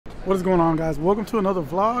What is going on, guys? Welcome to another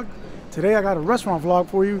vlog. Today I got a restaurant vlog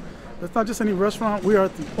for you. It's not just any restaurant. We are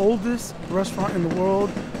at the oldest restaurant in the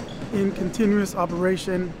world in continuous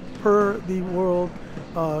operation per the World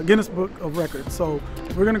Guinness Book of Record. So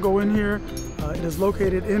we're gonna go in here. It is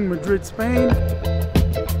located in Madrid, Spain.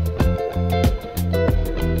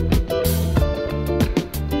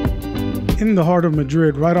 In the heart of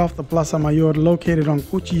Madrid, right off the Plaza Mayor, located on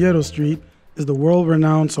Cochinillo Street, is the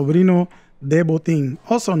world-renowned Sobrino de Botin,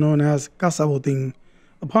 also known as Casa Botin.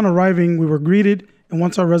 Upon arriving, we were greeted, and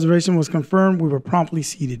once our reservation was confirmed, we were promptly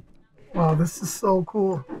seated. Wow, this is so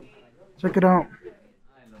cool. Check it out.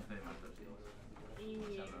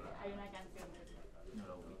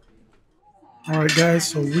 All right, guys,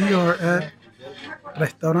 so we are at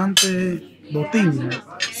Restaurante Botin,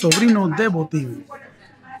 Sobrino de Botin.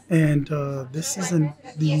 And this is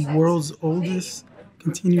the world's oldest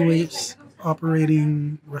continuous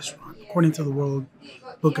operating restaurant, according to the World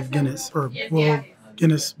Book of Guinness, or World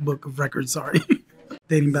Guinness Book of Record, sorry.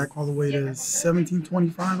 Dating back all the way to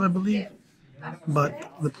 1725, I believe.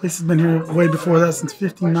 But the place has been here way before that, since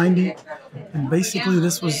 1590. And basically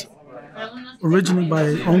this was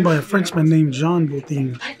originally owned by a Frenchman named Jean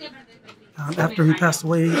Botin. After he passed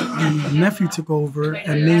away, the nephew took over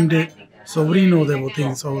and named it Sobrino de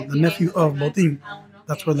Botin, so the nephew of Botin.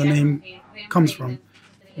 That's where the name comes from.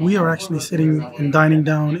 We are actually sitting and dining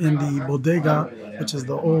down in the bodega, which is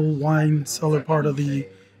the old wine cellar part of the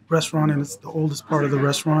restaurant, and it's the oldest part of the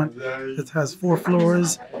restaurant. It has 4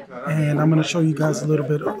 floors, and I'm going to show you guys a little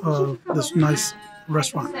bit of this nice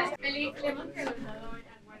restaurant.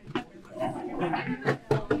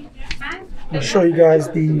 I'll show you guys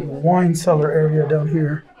the wine cellar area down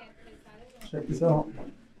here. Check this out.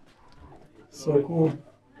 So cool.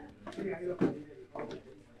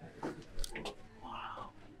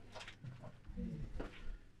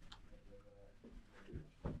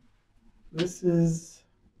 This is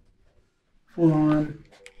full on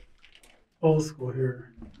old school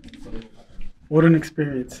here. What an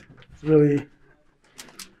experience. It's really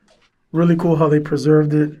cool how they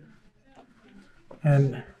preserved it.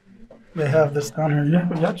 And they have this down here. Yeah,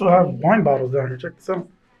 you actually have wine bottles down here. Check this out.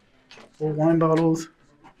 4 wine bottles.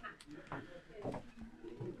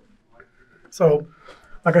 So,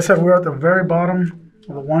 like I said, we're at the very bottom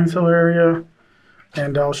of the wine cellar area,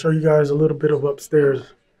 and I'll show you guys a little bit of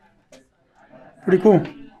upstairs. Pretty cool.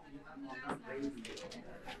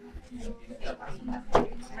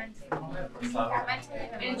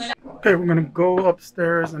 Okay, we're gonna go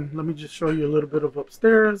upstairs, and let me just show you a little bit of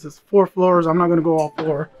upstairs. It's 4 floors. I'm not gonna go all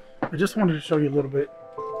 4. I just wanted to show you a little bit.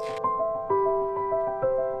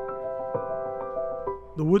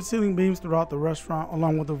 The wood ceiling beams throughout the restaurant,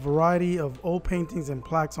 along with a variety of old paintings and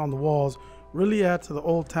plaques on the walls, really add to the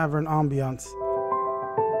old tavern ambiance.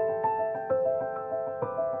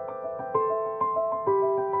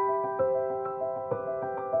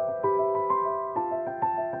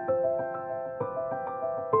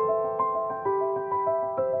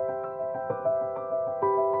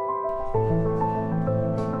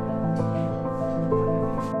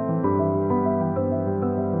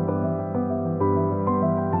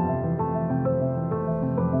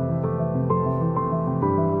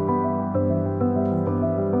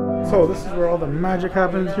 So this is where all the magic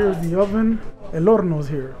happens. Here's the oven. El horno's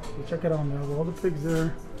here. So check it out now. All the pigs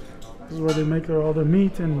there. This is where they make all their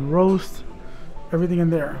meat and roast. Everything in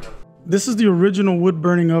there. This is the original wood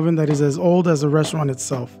burning oven that is as old as the restaurant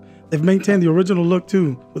itself. They've maintained the original look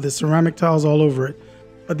too, with the ceramic tiles all over it.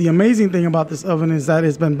 But the amazing thing about this oven is that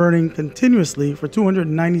it's been burning continuously for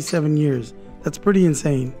 297 years. That's pretty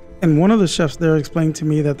insane. And one of the chefs there explained to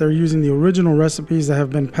me that they're using the original recipes that have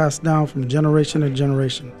been passed down from generation to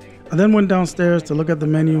generation. I then went downstairs to look at the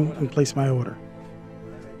menu and place my order.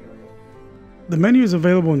 The menu is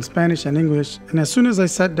available in Spanish and English, and as soon as I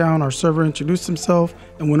sat down, our server introduced himself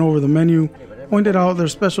and went over the menu, pointed out their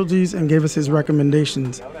specialties, and gave us his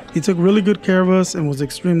recommendations. He took really good care of us and was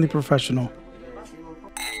extremely professional.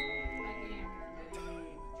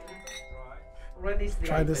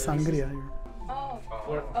 Try this sangria here.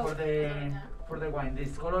 For the wine,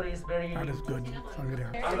 this color is very... That is good. Sangria.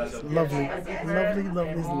 Lovely.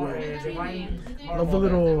 Lovely is the word. Love the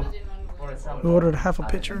little... We ordered half a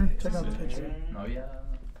pitcher. Check out the pitcher.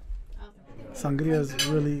 Sangria is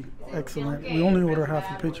really excellent. We only order half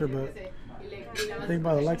a pitcher, but I think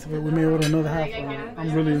by the likes of it, we may order another half.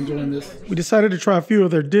 I'm really enjoying this. We decided to try a few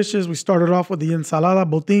of their dishes. We started off with the ensalada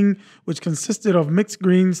botin, which consisted of mixed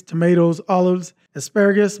greens, tomatoes, olives,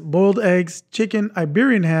 asparagus, boiled eggs, chicken,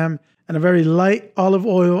 Iberian ham, and a very light olive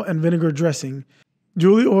oil and vinegar dressing.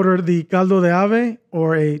 Julie ordered the caldo de ave,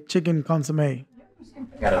 or a chicken consomme.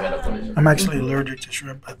 I'm actually allergic to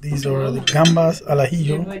shrimp, but these are the gambas al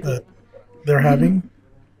ajillo that they're having.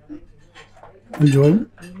 Enjoy.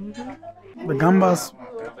 The gambas,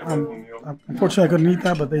 unfortunately I couldn't eat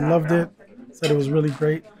that, but they loved it. Said it was really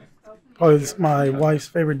great. Probably my wife's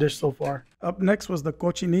favorite dish so far. Up next was the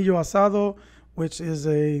Cochinillo Asado, which is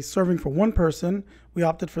a serving for one person. We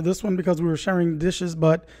opted for this one because we were sharing dishes,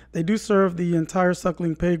 but they do serve the entire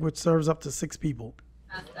suckling pig, which serves up to 6 people.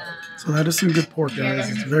 So that is some good pork, guys.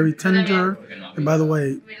 It's very tender. And by the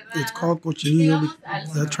way, it's called cochinillo.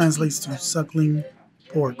 That translates to suckling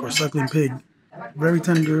pork or suckling pig. Very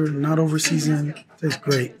tender, not over seasoned. Tastes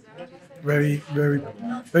great. Very, very,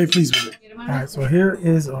 very pleased with it. All right, so here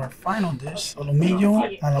is our final dish,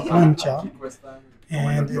 solomillo a la plancha.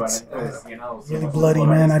 And it's really bloody,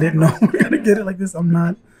 man. I didn't know we were going to get it like this. I'm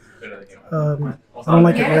not, I don't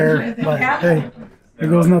like it rare, but hey, here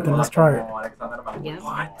goes nothing. Let's try it.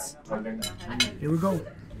 What? Here we go.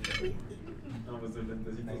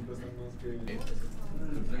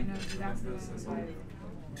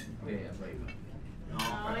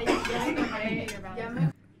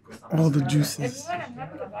 All the juices.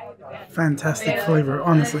 Fantastic flavor,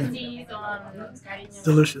 honestly.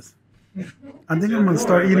 Delicious. I think I'm going to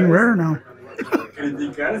start eating rare now.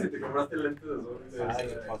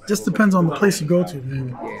 Just depends on the place you go to.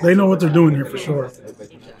 Man. They know what they're doing here for sure.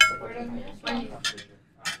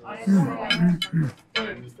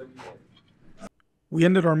 We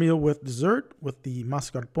ended our meal with dessert with the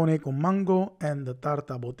mascarpone con mango and the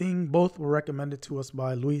tarta botin. Both were recommended to us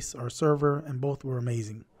by Luis, our server, and both were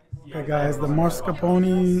amazing. Okay guys, the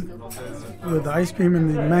mascarpone with the ice cream and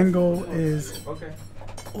the mango is,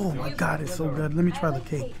 oh my god, it's so good. Let me try the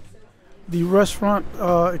cake. The restaurant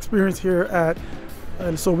experience here at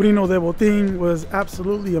El Sobrino de Botin was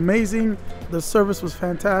absolutely amazing. The service was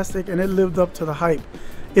fantastic and it lived up to the hype.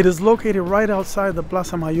 It is located right outside the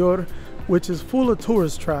Plaza Mayor, which is full of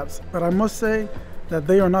tourist traps. But I must say that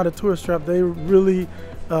they are not a tourist trap. They really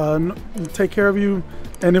take care of you,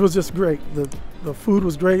 and it was just great. The food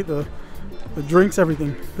was great, the drinks,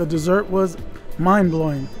 everything. The dessert was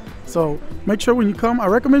mind-blowing. So make sure when you come, I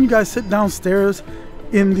recommend you guys sit downstairs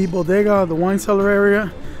in the bodega, the wine cellar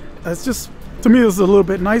area. It's just, to me, it's a little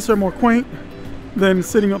bit nicer, more quaint than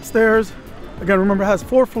sitting upstairs. Again, remember, it has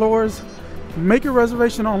 4 floors. Make your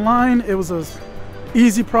reservation online. It was a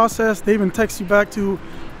easy process. They even text you back to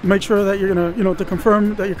make sure that you're gonna, to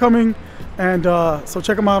confirm that you're coming. And so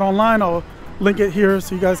check them out online. I'll link it here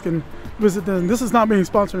so you guys can visit them. This is not being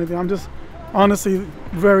sponsored or anything. I'm just honestly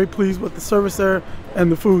very pleased with the service there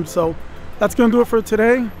and the food. So that's gonna do it for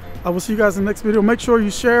today. I will see you guys in the next video. Make sure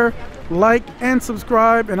you share, like, and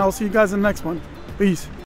subscribe, and I'll see you guys in the next one. Peace.